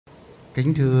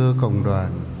Kính thưa cộng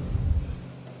đoàn,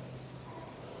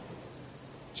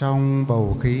 trong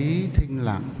bầu khí thinh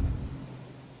lặng,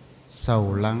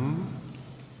 sầu lắng,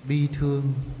 bi thương,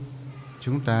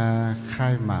 chúng ta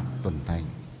khai mạc tuần thành.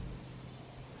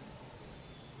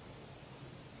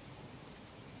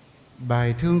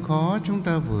 Bài thương khó chúng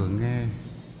ta vừa nghe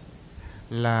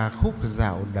là khúc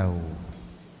dạo đầu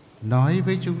nói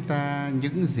với chúng ta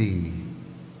những gì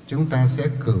chúng ta sẽ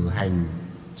cử hành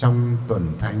trong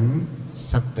tuần thánh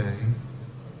sắp tới.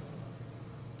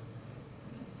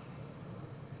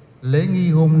 Lễ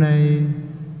nghi hôm nay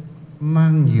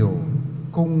mang nhiều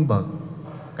cung bậc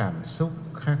cảm xúc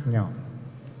khác nhau.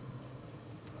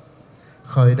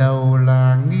 Khởi đầu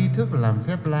là nghi thức làm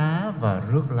phép lá và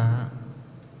rước lá,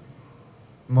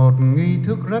 một nghi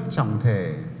thức rất trọng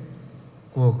thể,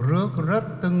 cuộc rước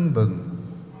rất tưng bừng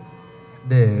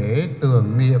để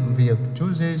tưởng niệm việc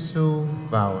Chúa Giêsu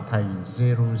vào thành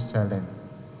Jerusalem.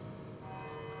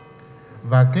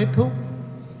 Và kết thúc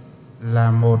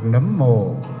là một nấm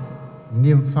mộ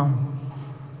niêm phong.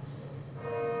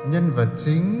 Nhân vật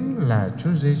chính là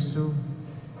Chúa Giêsu.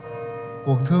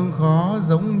 Cuộc thương khó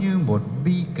giống như một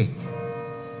bi kịch.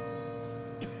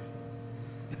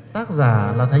 Tác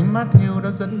giả là Thánh Mát-thêu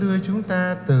đã dẫn đưa chúng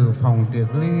ta từ phòng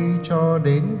tiệc ly cho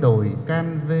đến đồi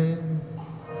Can Vê.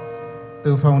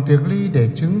 Từ phòng tiệc ly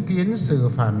để chứng kiến sự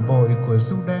phản bội của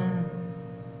Giu-đa,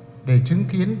 để chứng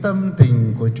kiến tâm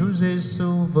tình của Chúa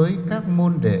Giêsu với các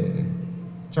môn đệ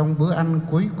trong bữa ăn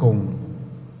cuối cùng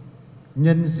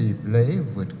nhân dịp lễ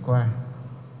vượt qua.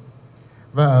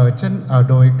 Và ở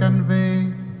đồi Can Vê,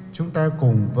 chúng ta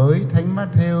cùng với Thánh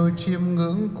Mát-thêu chiêm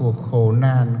ngưỡng cuộc khổ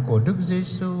nạn của Đức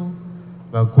Giêsu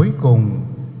và cuối cùng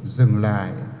dừng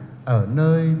lại ở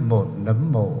nơi một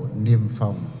nấm mộ niêm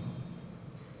phong.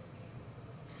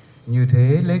 Như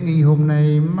thế, lễ nghi hôm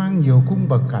nay mang nhiều cung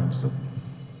bậc cảm xúc,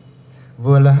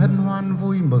 vừa là hân hoan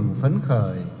vui mừng phấn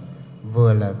khởi,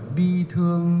 vừa là bi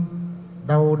thương,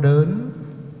 đau đớn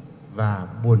và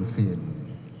buồn phiền.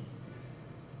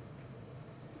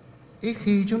 Ít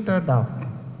khi chúng ta đọc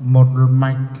một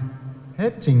mạch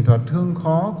hết trình thuật thương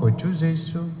khó của Chúa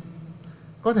Giêsu.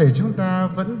 Có thể chúng ta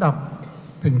vẫn đọc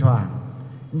thỉnh thoảng,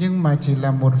 nhưng mà chỉ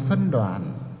là một phân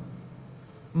đoạn.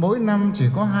 Mỗi năm chỉ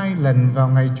có 2 lần vào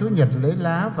ngày Chúa Nhật lễ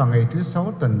lá và ngày thứ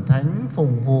 6 tuần thánh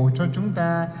phụng vụ cho chúng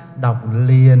ta đọc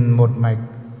liền một mạch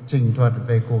trình thuật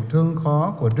về cuộc thương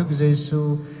khó của Đức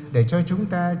Giêsu, để cho chúng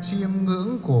ta chiêm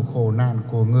ngưỡng cuộc khổ nạn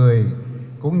của Người,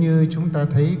 cũng như chúng ta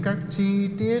thấy các chi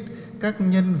tiết, các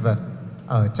nhân vật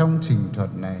ở trong trình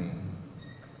thuật này.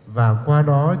 Và qua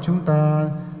đó chúng ta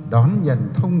đón nhận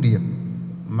thông điệp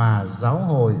mà giáo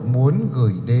hội muốn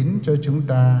gửi đến cho chúng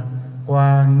ta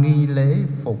qua nghi lễ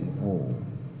phụng vụ.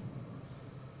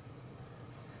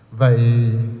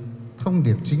 Vậy thông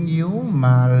điệp chính yếu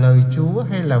mà lời Chúa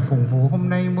hay là phụng vụ hôm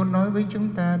nay muốn nói với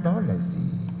chúng ta đó là gì?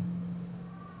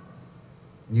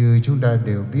 Như chúng ta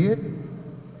đều biết,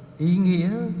 ý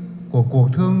nghĩa của cuộc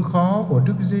thương khó của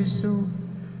Đức Giêsu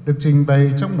được trình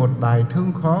bày trong một bài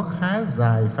thương khó khá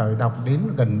dài, phải đọc đến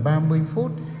gần 30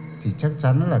 phút, thì chắc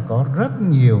chắn là có rất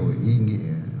nhiều ý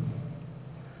nghĩa.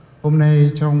 Hôm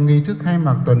nay trong nghi thức khai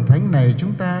mạc tuần thánh này,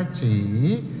 chúng ta chỉ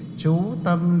chú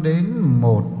tâm đến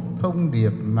một thông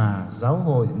điệp mà giáo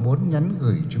hội muốn nhắn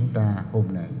gửi chúng ta hôm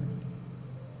nay.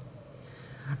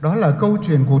 Đó là câu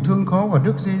chuyện cuộc thương khó của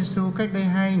Đức Giêsu cách đây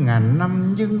 2000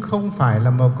 năm, nhưng không phải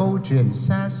là một câu chuyện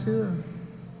xa xưa,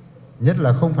 nhất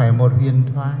là không phải một huyền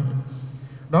thoại.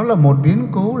 Đó là một biến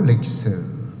cố lịch sử.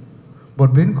 Một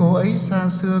biến cố ấy xa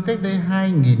xưa cách đây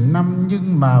 2000 năm,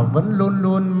 nhưng mà vẫn luôn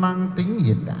luôn mang tính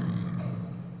hiện đại.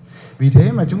 Vì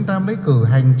thế mà chúng ta mới cử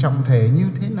hành trọng thể như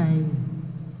thế này.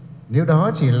 Nếu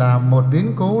đó chỉ là một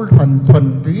biến cố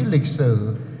thuần túy lịch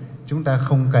sử, chúng ta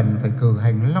không cần phải cử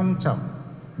hành long trọng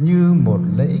như một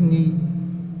lễ nghi.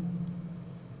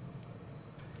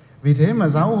 Vì thế mà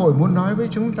giáo hội muốn nói với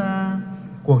chúng ta,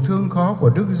 cuộc thương khó của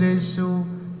Đức Giêsu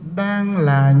đang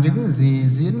là những gì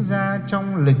diễn ra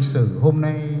trong lịch sử hôm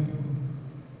nay.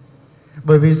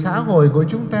 Bởi vì xã hội của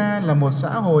chúng ta là một xã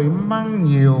hội mang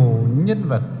nhiều nhân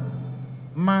vật,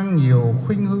 mang nhiều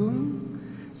khuynh hướng.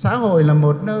 Xã hội là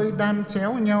một nơi đan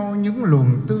chéo nhau những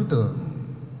luồng tư tưởng.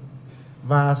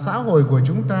 Và xã hội của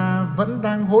chúng ta vẫn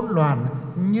đang hỗn loạn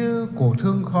như cuộc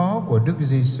thương khó của Đức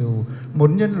Giêsu, một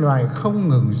nhân loại không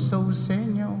ngừng xâu xé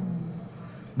nhau.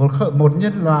 Một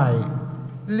nhân loại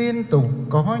liên tục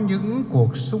có những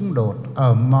cuộc xung đột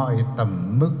ở mọi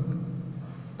tầm mức.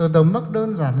 Từ tầm mức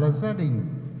đơn giản là gia đình,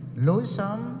 lối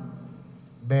xóm,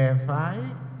 bè phái,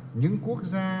 những quốc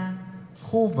gia,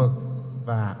 khu vực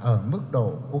và ở mức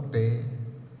độ quốc tế.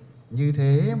 Như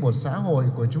thế, một xã hội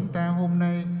của chúng ta hôm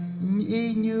nay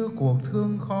y như cuộc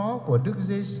thương khó của Đức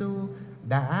Giêsu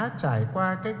đã trải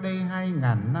qua cách đây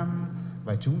 2000 năm,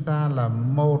 và chúng ta là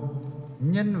một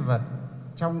nhân vật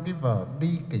trong cái vở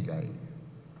bi kịch ấy.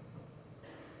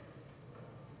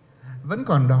 Vẫn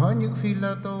còn đó những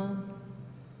Phi-la-tô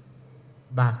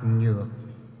bạc nhược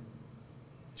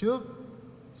trước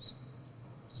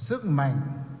sức mạnh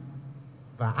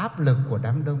và áp lực của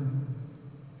đám đông.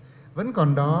 Vẫn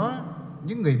còn đó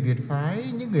những người biệt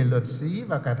phái, những người luật sĩ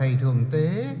và cả thầy thường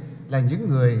tế là những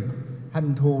người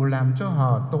hận thù làm cho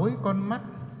họ tối con mắt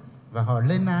và họ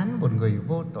lên án một người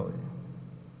vô tội.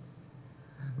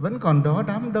 Vẫn còn đó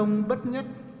đám đông bất nhất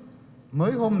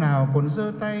mới hôm nào còn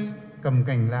giơ tay cầm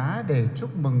cành lá để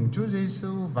chúc mừng Chúa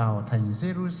Giêsu vào thành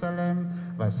Jerusalem,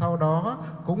 và sau đó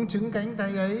cũng chứng cánh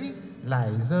tay ấy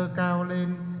lại giơ cao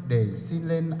lên để xin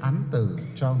lên án tử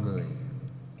cho người.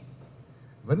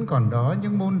 Vẫn còn đó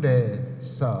những môn đệ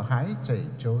sợ hãi chạy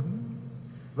trốn.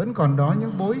 Vẫn còn đó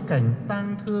những bối cảnh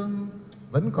tang thương.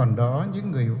 Vẫn còn đó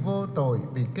những người vô tội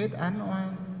bị kết án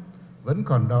oan. Vẫn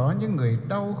còn đó những người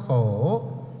đau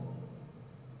khổ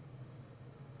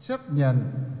chấp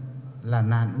nhận là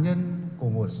nạn nhân của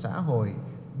một xã hội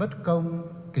bất công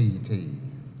kỳ thị.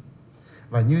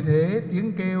 Và như thế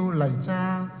tiếng kêu lạy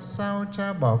Cha, sao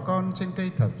Cha bỏ con trên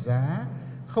cây thập giá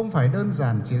không phải đơn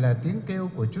giản chỉ là tiếng kêu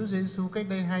của Chúa Giêsu cách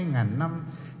đây 2000 năm,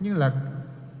 nhưng là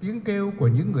tiếng kêu của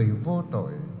những người vô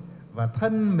tội. Và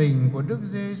thân mình của Đức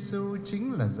Giêsu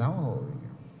chính là giáo hội.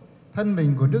 Thân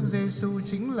mình của Đức Giêsu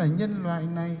chính là nhân loại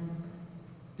này.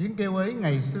 Tiếng kêu ấy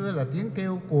ngày xưa là tiếng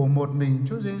kêu của một mình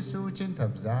Chúa Giêsu trên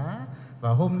thập giá, và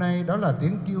hôm nay đó là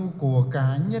tiếng kêu của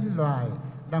cả nhân loại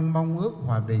đang mong ước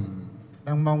hòa bình,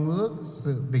 đang mong ước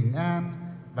sự bình an,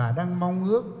 và đang mong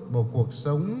ước một cuộc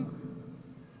sống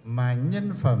mà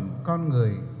nhân phẩm con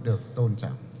người được tôn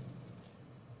trọng.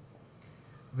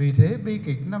 Vì thế bi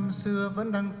kịch năm xưa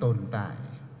vẫn đang tồn tại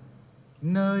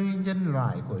nơi nhân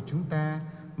loại của chúng ta,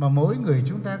 mà mỗi người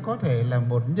chúng ta có thể là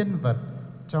một nhân vật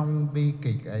trong bi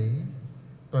kịch ấy.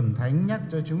 Tuần Thánh nhắc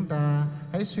cho chúng ta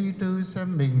hãy suy tư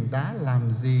xem mình đã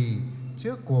làm gì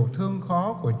trước cuộc thương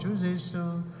khó của Chúa Giêsu.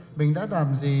 Mình đã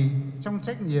làm gì trong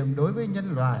trách nhiệm đối với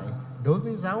nhân loại, đối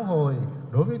với giáo hội,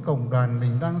 đối với cộng đoàn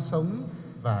mình đang sống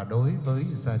và đối với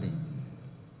gia đình.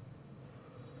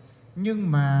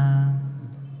 Nhưng mà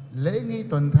lễ nghi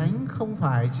Tuần Thánh không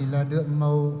phải chỉ là đượm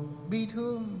màu bi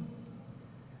thương.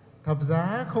 Thập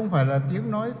giá không phải là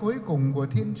tiếng nói cuối cùng của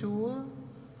Thiên Chúa.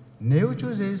 Nếu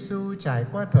Chúa Giêsu trải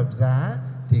qua thập giá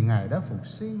thì Ngài đã phục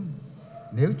sinh.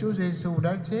 Nếu Chúa Giêsu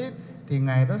đã chết thì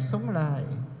Ngài đã sống lại.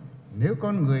 Nếu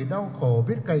con người đau khổ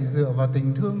biết cậy dựa vào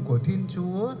tình thương của Thiên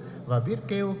Chúa và biết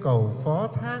kêu cầu phó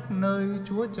thác nơi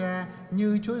Chúa Cha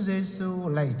như Chúa Giêsu: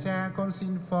 lạy Cha, con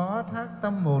xin phó thác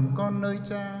tâm hồn con nơi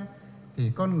Cha,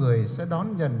 thì con người sẽ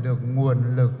đón nhận được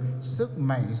nguồn lực, sức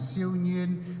mạnh siêu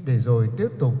nhiên để rồi tiếp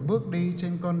tục bước đi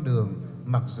trên con đường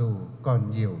mặc dù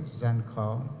còn nhiều gian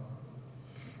khó.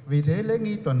 Vì thế lễ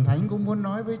nghi Tuần Thánh cũng muốn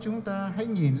nói với chúng ta hãy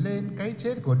nhìn lên cái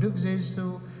chết của Đức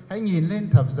Giêsu, hãy nhìn lên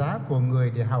thập giá của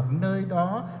người để học nơi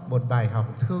đó một bài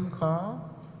học thương khó.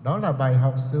 Đó là bài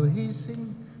học sự hy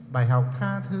sinh, bài học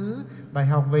tha thứ, bài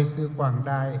học về sự quảng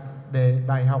đại,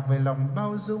 bài học về lòng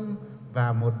bao dung,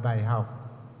 và một bài học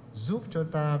giúp cho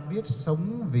ta biết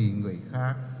sống vì người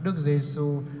khác. Đức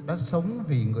Giêsu đã sống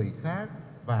vì người khác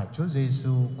và Chúa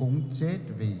Giêsu cũng chết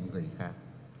vì người khác.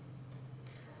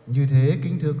 Như thế,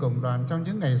 kính thưa cộng đoàn, trong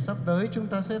những ngày sắp tới chúng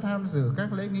ta sẽ tham dự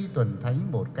các lễ nghi Tuần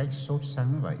Thánh một cách sốt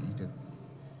sắng và ý thức.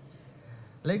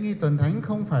 Lễ nghi Tuần Thánh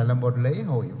không phải là một lễ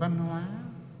hội văn hóa,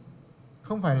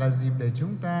 không phải là dịp để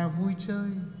chúng ta vui chơi,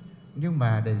 nhưng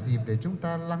mà dịp để chúng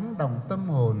ta lắng đọng tâm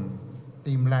hồn,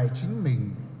 tìm lại chính mình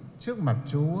trước mặt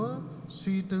Chúa,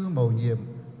 suy tư mầu nhiệm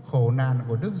khổ nạn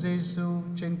của Đức Giêsu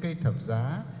trên cây thập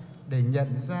giá, để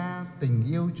nhận ra tình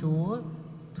yêu Chúa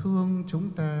thương chúng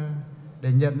ta,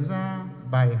 để nhận ra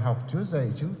bài học Chúa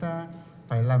dạy chúng ta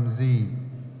phải làm gì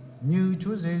như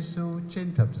Chúa Giêsu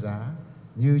trên thập giá,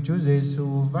 như Chúa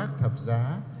Giêsu vác thập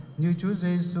giá, như Chúa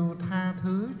Giêsu tha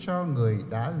thứ cho người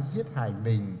đã giết hại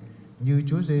mình, như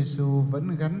Chúa Giêsu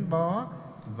vẫn gắn bó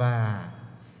và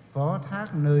phó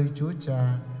thác nơi Chúa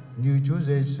Cha, như Chúa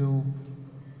Giêsu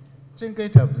trên cây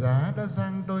thập giá đã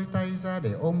dang đôi tay ra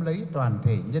để ôm lấy toàn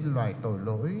thể nhân loại tội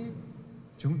lỗi.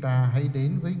 Chúng ta hãy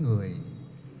đến với người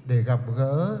để gặp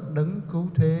gỡ đấng cứu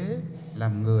thế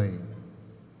làm người,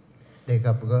 để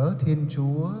gặp gỡ Thiên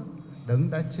Chúa đấng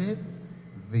đã chết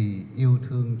vì yêu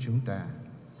thương chúng ta.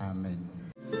 Amen.